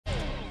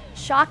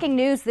Shocking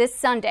news this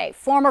Sunday.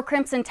 Former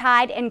Crimson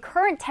Tide and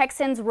current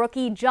Texans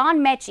rookie John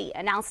Metchie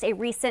announced a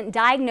recent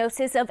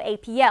diagnosis of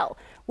APL,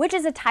 which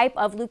is a type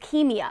of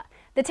leukemia.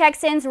 The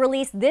Texans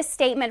released this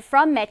statement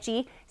from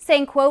Metchie,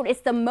 saying, quote,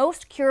 "It's the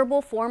most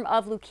curable form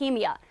of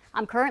leukemia.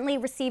 I'm currently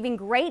receiving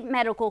great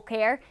medical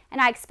care,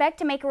 and I expect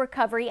to make a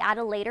recovery at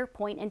a later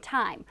point in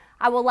time.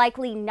 I will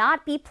likely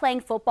not be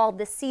playing football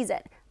this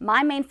season.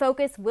 My main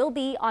focus will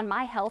be on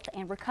my health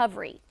and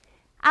recovery."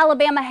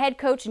 Alabama head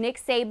coach Nick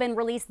Saban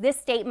released this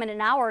statement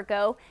an hour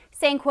ago,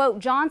 saying, quote,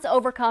 "John's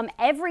overcome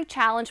every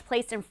challenge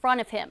placed in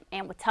front of him,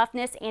 and with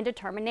toughness and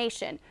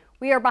determination.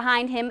 We are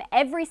behind him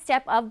every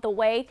step of the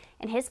way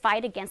in his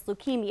fight against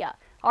leukemia.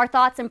 Our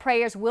thoughts and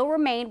prayers will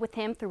remain with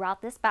him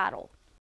throughout this battle."